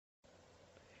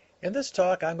In this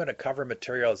talk, I'm going to cover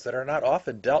materials that are not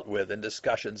often dealt with in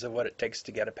discussions of what it takes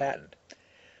to get a patent.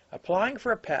 Applying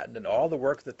for a patent and all the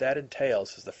work that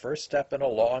entails is the first step in a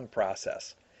long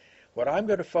process. What I'm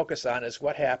going to focus on is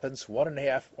what happens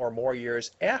 1.5 or more years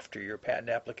after your patent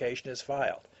application is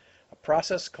filed, a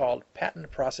process called patent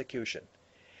prosecution.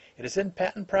 It is in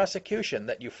patent prosecution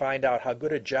that you find out how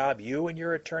good a job you and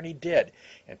your attorney did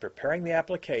in preparing the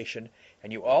application,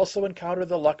 and you also encounter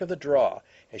the luck of the draw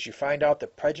as you find out the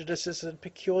prejudices and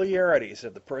peculiarities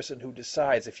of the person who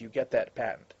decides if you get that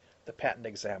patent, the patent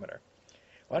examiner.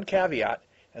 One caveat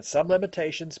and some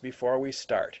limitations before we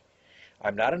start.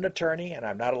 I'm not an attorney and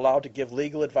I'm not allowed to give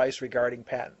legal advice regarding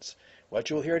patents. What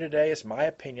you'll hear today is my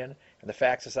opinion and the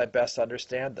facts as I best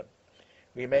understand them.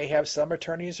 We may have some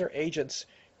attorneys or agents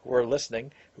who are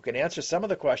listening who can answer some of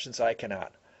the questions I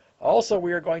cannot. Also,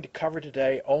 we are going to cover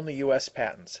today only U.S.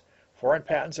 patents. Foreign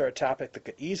patents are a topic that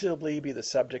could easily be the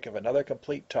subject of another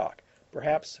complete talk,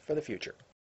 perhaps for the future.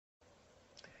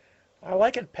 I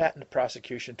liken patent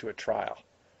prosecution to a trial.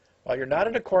 While you're not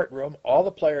in a courtroom, all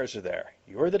the players are there.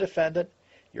 You're the defendant,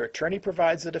 your attorney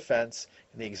provides the defense,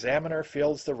 and the examiner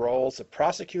fills the roles of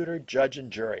prosecutor, judge,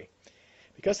 and jury.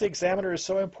 Because the examiner is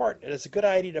so important, it is a good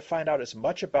idea to find out as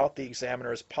much about the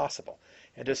examiner as possible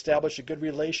and to establish a good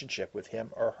relationship with him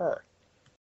or her.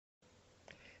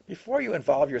 Before you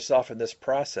involve yourself in this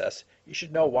process, you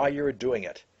should know why you are doing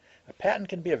it. A patent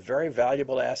can be a very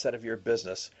valuable asset of your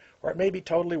business, or it may be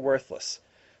totally worthless.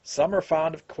 Some are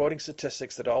fond of quoting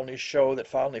statistics that only show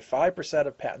that only 5%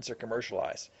 of patents are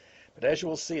commercialized. But as you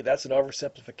will see, that's an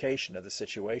oversimplification of the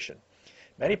situation.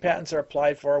 Many patents are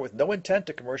applied for with no intent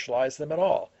to commercialize them at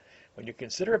all. When you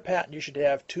consider a patent, you should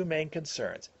have two main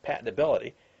concerns: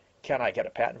 patentability, can I get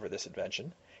a patent for this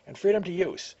invention? And freedom to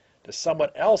use, does someone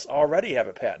else already have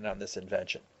a patent on this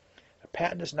invention? A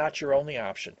patent is not your only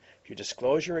option. If you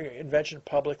disclose your invention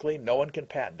publicly, no one can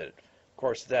patent it. Of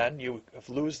course, then you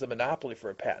lose the monopoly for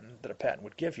a patent that a patent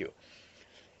would give you.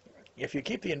 If you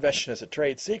keep the invention as a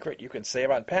trade secret, you can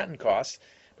save on patent costs,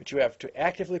 but you have to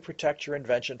actively protect your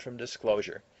invention from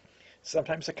disclosure.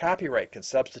 Sometimes a copyright can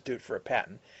substitute for a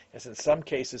patent, as in some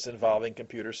cases involving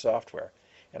computer software.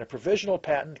 And a provisional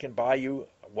patent can buy you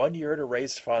 1 year to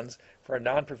raise funds for a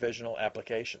non-provisional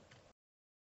application.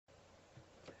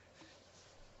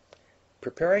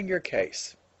 Preparing your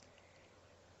case.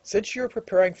 Since you are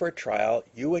preparing for a trial,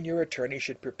 you and your attorney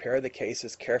should prepare the case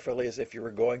as carefully as if you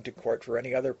were going to court for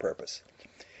any other purpose.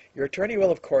 Your attorney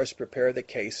will, of course, prepare the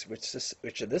case,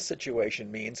 which in this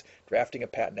situation means drafting a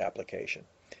patent application.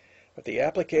 But the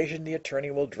application the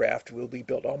attorney will draft will be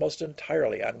built almost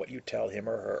entirely on what you tell him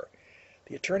or her.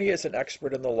 The attorney is an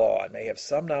expert in the law and may have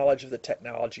some knowledge of the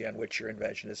technology on which your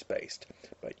invention is based,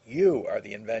 but you are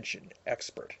the invention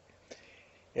expert.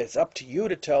 It's up to you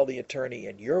to tell the attorney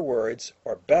in your words,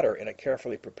 or better, in a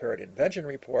carefully prepared invention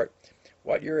report,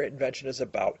 what your invention is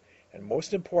about, and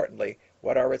most importantly,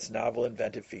 what are its novel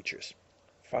inventive features.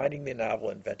 Finding the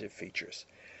novel inventive features.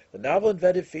 The novel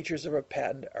inventive features of a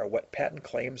patent are what patent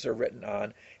claims are written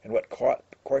on and what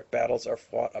court battles are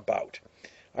fought about.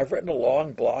 I've written a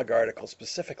long blog article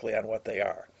specifically on what they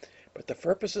are. But for the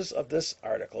purposes of this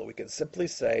article, we can simply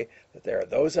say that there are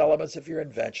those elements of your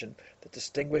invention that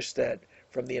distinguish that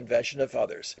from the invention of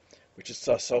others, which is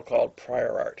the so-called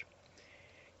prior art,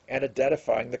 and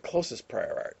identifying the closest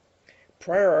prior art.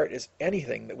 Prior art is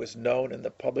anything that was known in the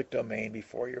public domain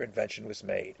before your invention was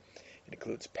made. It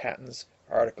includes patents,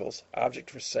 articles,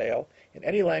 objects for sale, in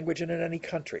any language and in any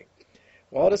country.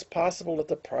 While it is possible that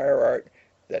the prior art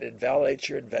that invalidates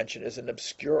your invention is an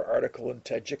obscure article in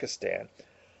Tajikistan,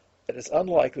 it is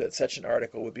unlikely that such an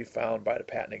article would be found by the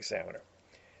patent examiner.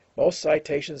 Most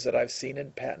citations that I've seen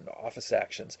in patent office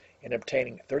actions in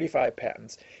obtaining 35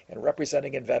 patents and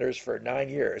representing inventors for 9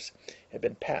 years have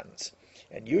been patents,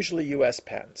 and usually U.S.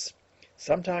 patents.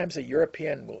 Sometimes a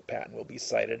European patent will be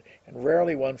cited, and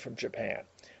rarely one from Japan.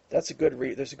 There's a good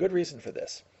reason for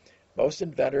this. Most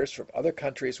inventors from other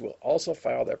countries will also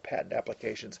file their patent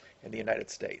applications in the United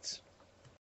States.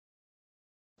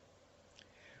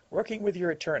 Working with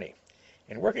your attorney.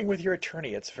 In working with your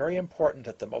attorney, it's very important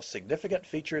that the most significant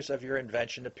features of your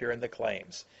invention appear in the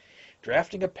claims.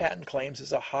 Drafting of patent claims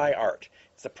is a high art.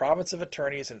 It's the province of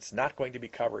attorneys, and it's not going to be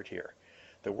covered here.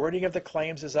 The wording of the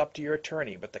claims is up to your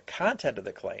attorney, but the content of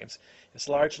the claims is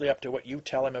largely up to what you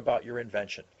tell him about your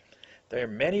invention. There are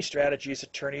many strategies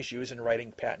attorneys use in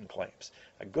writing patent claims.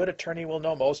 A good attorney will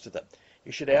know most of them.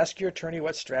 You should ask your attorney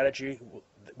what strategy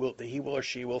he or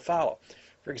she will follow.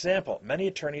 For example, many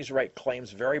attorneys write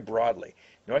claims very broadly,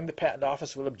 knowing the patent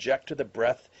office will object to the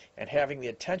breadth and having the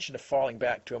intention of falling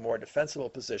back to a more defensible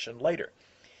position later.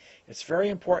 It's very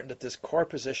important that this core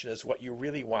position is what you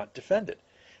really want defended.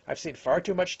 I've seen far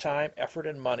too much time, effort,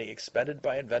 and money expended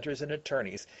by inventors and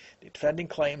attorneys defending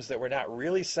claims that were not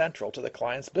really central to the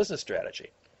client's business strategy.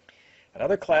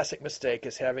 Another classic mistake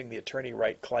is having the attorney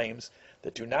write claims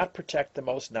that do not protect the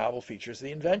most novel features of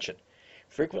the invention.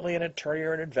 Frequently, an attorney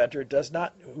or an inventor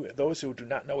those who do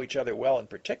not know each other well in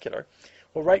particular,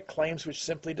 will write claims which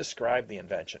simply describe the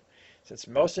invention. Since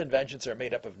most inventions are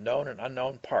made up of known and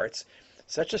unknown parts,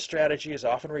 such a strategy is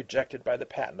often rejected by the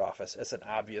Patent Office as an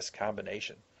obvious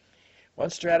combination. One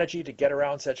strategy to get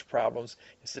around such problems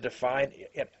is to define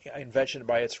an invention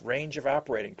by its range of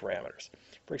operating parameters.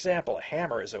 For example, a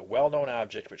hammer is a well-known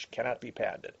object which cannot be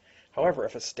patented. However,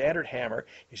 if a standard hammer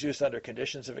is used under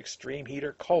conditions of extreme heat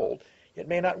or cold, it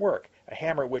may not work. A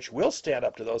hammer which will stand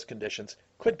up to those conditions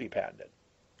could be patented.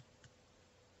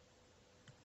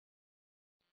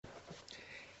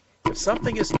 If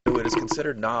something is new, it is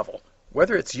considered novel.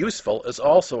 Whether it's useful is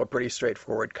also a pretty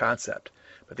straightforward concept.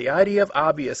 But the idea of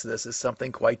obviousness is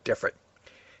something quite different.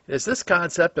 It is this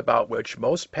concept about which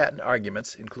most patent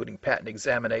arguments, including patent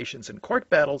examinations and court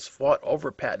battles, fought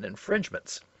over patent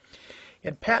infringements.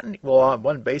 In patent law,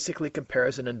 one basically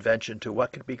compares an invention to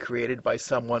what could be created by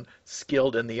someone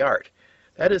skilled in the art.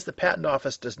 That is, the Patent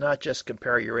Office does not just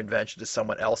compare your invention to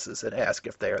someone else's and ask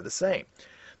if they are the same.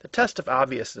 The test of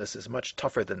obviousness is much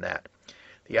tougher than that.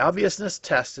 The obviousness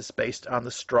test is based on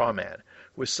the straw man,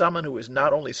 who is someone who is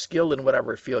not only skilled in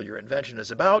whatever field your invention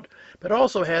is about, but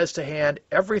also has to hand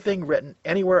everything written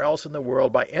anywhere else in the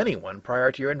world by anyone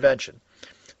prior to your invention.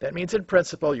 That means in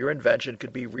principle your invention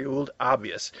could be ruled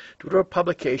obvious due to a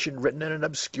publication written in an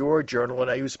obscure journal in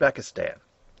Uzbekistan.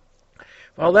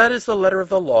 While that is the letter of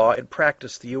the law, in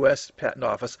practice the U.S. Patent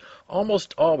Office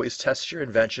almost always tests your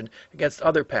invention against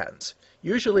other patents,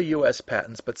 usually U.S.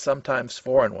 patents, but sometimes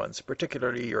foreign ones,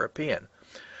 particularly European.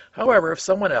 However, if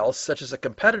someone else, such as a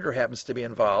competitor, happens to be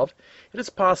involved, it is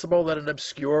possible that an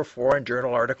obscure foreign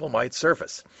journal article might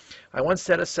surface. I once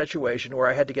had a situation where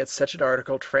I had to get such an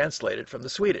article translated from the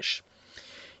Swedish.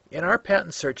 In our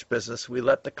patent search business, we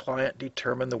let the client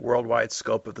determine the worldwide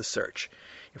scope of the search.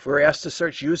 If we're asked to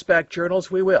search Uzbek journals,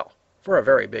 we will, for a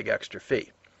very big extra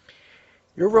fee.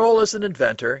 Your role as an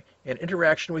inventor, in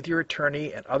interaction with your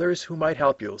attorney and others who might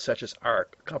help you, such as our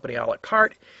company a la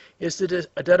carte, is to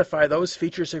identify those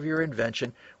features of your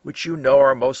invention which you know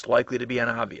are most likely to be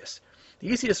unobvious. The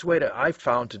easiest way I've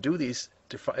found to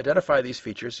identify these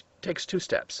features takes two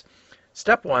steps.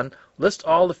 Step one, list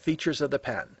all the features of the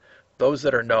patent, those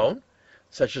that are known,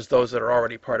 such as those that are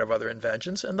already part of other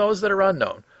inventions, and those that are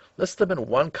unknown. List them in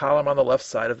one column on the left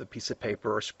side of the piece of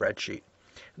paper or spreadsheet.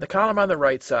 In the column on the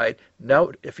right side,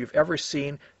 note if you've ever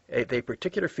seen a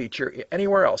particular feature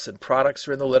anywhere else in products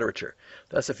or in the literature.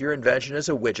 Thus, if your invention is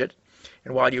a widget,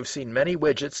 and while you've seen many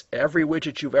widgets, every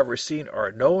widget you've ever seen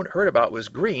or heard about was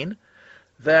green,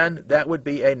 then that would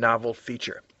be a novel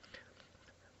feature.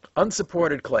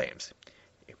 Unsupported claims.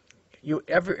 You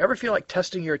ever feel like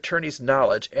testing your attorney's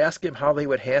knowledge? Ask him how they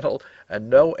would handle a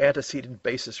no antecedent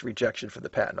basis rejection from the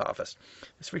Patent Office.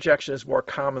 This rejection is more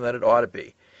common than it ought to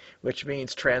be, which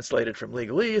means, translated from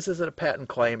legalese, is that a patent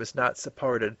claim is not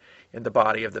supported in the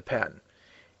body of the patent.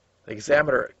 The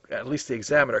examiner, at least the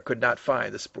examiner, could not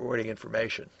find the supporting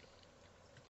information.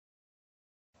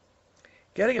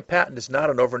 Getting a patent is not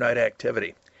an overnight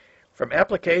activity. From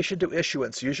application to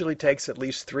issuance usually takes at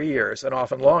least 3 years and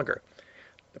often longer.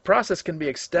 The process can be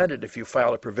extended if you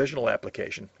file a provisional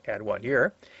application, add 1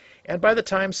 year, and by the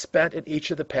time spent in each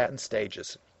of the patent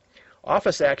stages.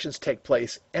 Office actions take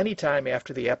place any time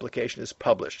after the application is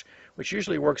published, which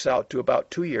usually works out to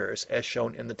about 2 years, as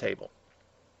shown in the table.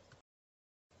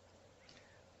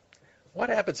 What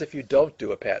happens if you don't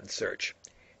do a patent search?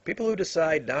 People who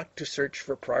decide not to search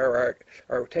for prior art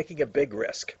are taking a big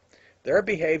risk. Their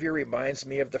behavior reminds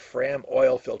me of the Fram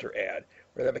oil filter ad,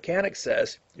 where the mechanic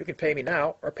says, "You can pay me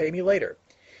now or pay me later."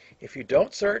 If you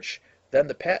don't search, then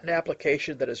the patent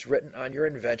application that is written on your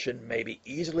invention may be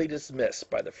easily dismissed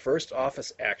by the first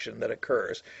office action that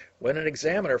occurs when an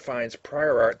examiner finds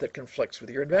prior art that conflicts with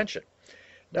your invention.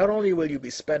 Not only will you be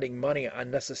spending money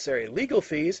on necessary legal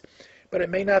fees, but it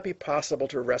may not be possible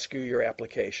to rescue your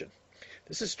application.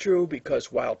 This is true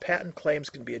because while patent claims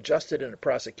can be adjusted in a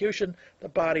prosecution, the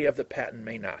body of the patent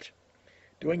may not.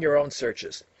 Doing your own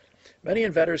searches. Many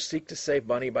inventors seek to save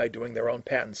money by doing their own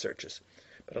patent searches,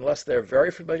 but unless they're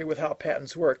very familiar with how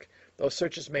patents work, those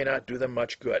searches may not do them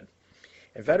much good.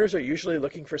 Inventors are usually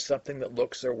looking for something that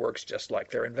looks or works just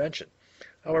like their invention.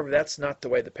 However, that's not the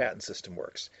way the patent system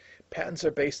works. Patents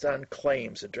are based on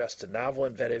claims addressed to novel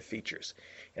inventive features,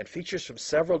 and features from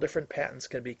several different patents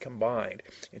can be combined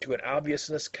into an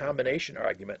obviousness combination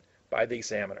argument by the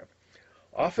examiner.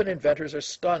 Often inventors are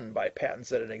stunned by patents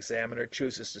that an examiner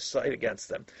chooses to cite against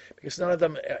them because none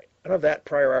of that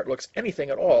prior art looks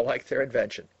anything at all like their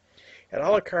invention. At a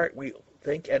la carte, we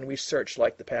think and we search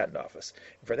like the Patent Office.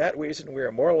 And for that reason, we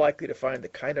are more likely to find the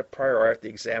kind of prior art the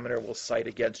examiner will cite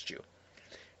against you.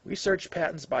 We search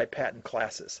patents by patent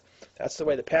classes. That's the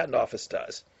way the Patent Office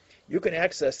does. You can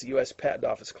access the U.S. Patent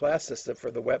Office class system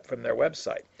from their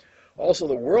website. Also,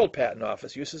 the World Patent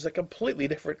Office uses a completely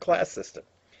different class system.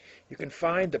 You can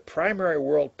find the primary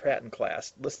world patent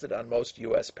class listed on most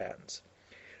U.S. patents.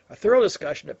 A thorough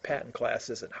discussion of patent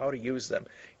classes and how to use them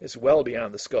is well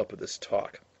beyond the scope of this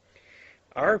talk.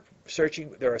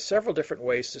 There are several different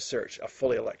ways to search. A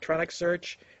fully electronic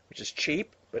search, which is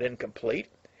cheap but incomplete,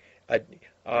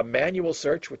 a manual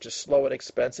search, which is slow and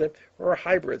expensive, or a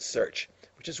hybrid search,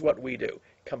 which is what we do,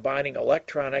 combining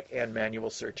electronic and manual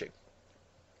searching.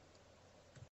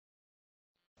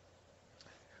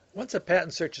 Once a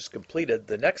patent search is completed,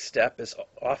 the next step is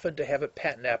often to have a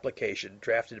patent application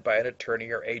drafted by an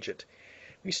attorney or agent.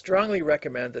 We strongly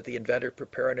recommend that the inventor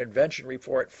prepare an invention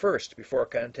report first before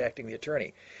contacting the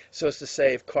attorney, so as to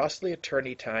save costly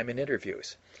attorney time and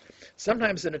interviews.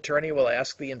 Sometimes an attorney will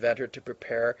ask the inventor to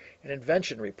prepare an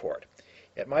invention report.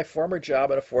 At my former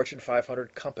job at a Fortune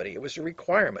 500 company, it was a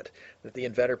requirement that the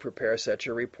inventor prepare such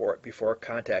a report before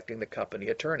contacting the company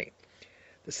attorney.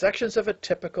 The sections of a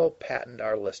typical patent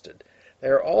are listed. They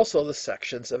are also the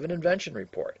sections of an invention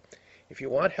report. If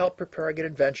you want help preparing an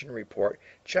invention report,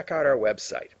 check out our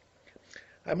website.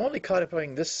 I'm only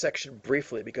covering this section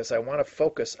briefly because I want to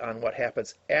focus on what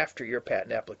happens after your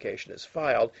patent application is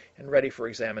filed and ready for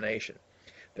examination.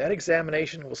 That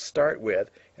examination will start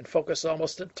with and focus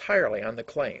almost entirely on the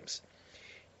claims.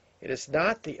 It is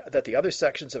not that the other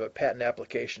sections of a patent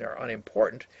application are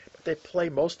unimportant, but they play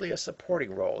mostly a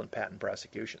supporting role in patent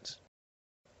prosecutions.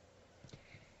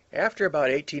 After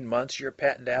about 18 months, your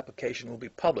patent application will be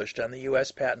published on the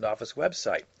U.S. Patent Office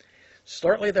website.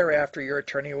 Shortly thereafter, your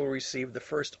attorney will receive the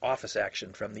first office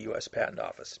action from the U.S. Patent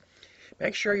Office.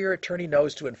 Make sure your attorney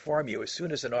knows to inform you as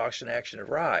soon as an auction action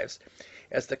arrives,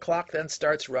 as the clock then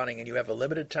starts running and you have a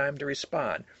limited time to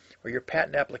respond, or your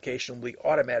patent application will be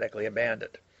automatically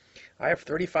abandoned. I have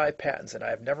 35 patents and I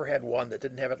have never had one that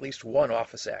didn't have at least one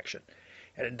office action.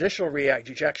 An additional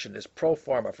rejection is pro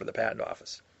forma for the Patent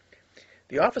Office.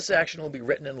 The office action will be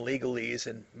written in legalese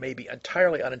and may be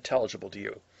entirely unintelligible to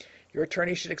you. Your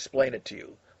attorney should explain it to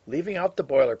you. Leaving out the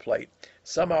boilerplate,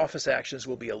 some office actions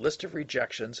will be a list of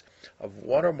rejections of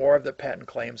one or more of the patent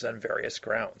claims on various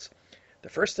grounds. The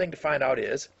first thing to find out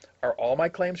is, are all my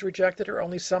claims rejected or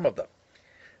only some of them?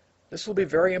 This will be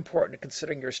very important in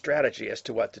considering your strategy as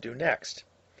to what to do next.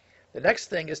 The next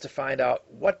thing is to find out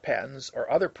what patents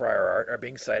or other prior art are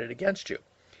being cited against you.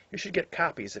 You should get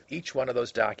copies of each one of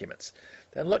those documents.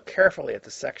 Then look carefully at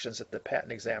the sections that the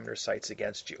patent examiner cites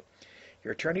against you.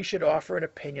 Your attorney should offer an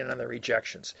opinion on the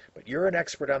rejections, but you're an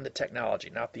expert on the technology,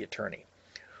 not the attorney.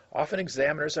 Often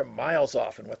examiners are miles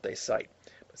off in what they cite,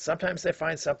 but sometimes they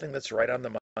find something that's right on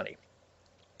the money.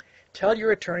 Tell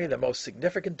your attorney the most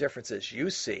significant differences you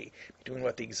see between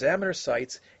what the examiner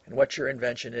cites and what your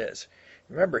invention is.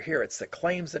 Remember here, it's the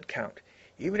claims that count.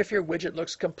 Even if your widget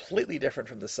looks completely different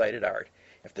from the cited art,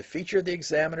 if the feature the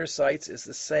examiner cites is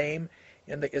the same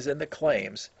as in the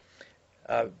claims,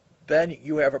 then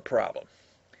you have a problem.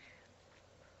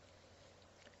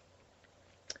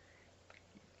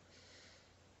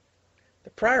 The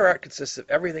prior art consists of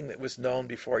everything that was known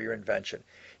before your invention.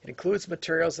 It includes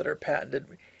materials that are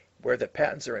patented where the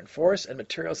patents are in force and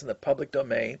materials in the public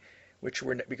domain which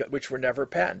were never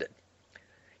patented.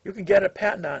 You can get a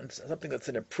patent on something that's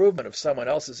an improvement of someone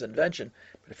else's invention,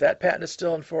 but if that patent is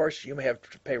still in force, you may have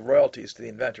to pay royalties to the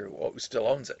inventor who still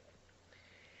owns it.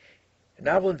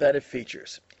 Novel inventive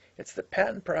features. In the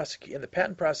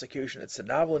patent prosecution, it's the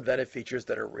novel inventive features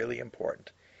that are really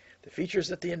important. The features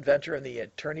that the inventor and the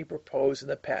attorney propose in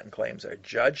the patent claims are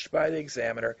judged by the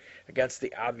examiner against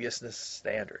the obviousness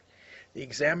standard. The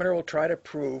examiner will try to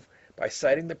prove by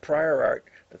citing the prior art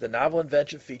that the novel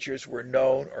inventive features were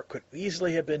known or could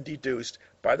easily have been deduced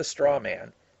by the straw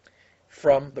man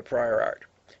from the prior art.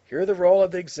 Here the role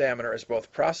of the examiner as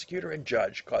both prosecutor and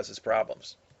judge causes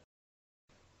problems.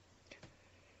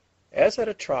 As at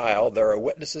a trial, there are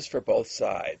witnesses for both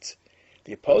sides.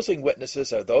 The opposing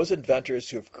witnesses are those inventors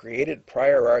who have created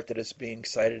prior art that is being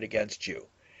cited against you.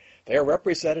 They are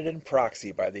represented in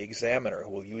proxy by the examiner, who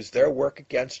will use their work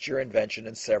against your invention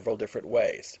in several different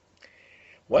ways.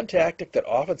 One tactic that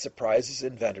often surprises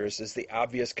inventors is the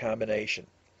obvious combination.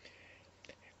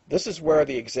 This is where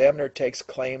the examiner takes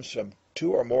claims from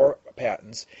two or more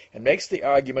patents and makes the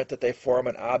argument that they form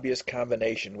an obvious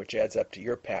combination which adds up to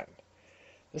your patent.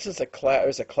 This is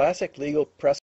there's a classic legal precedent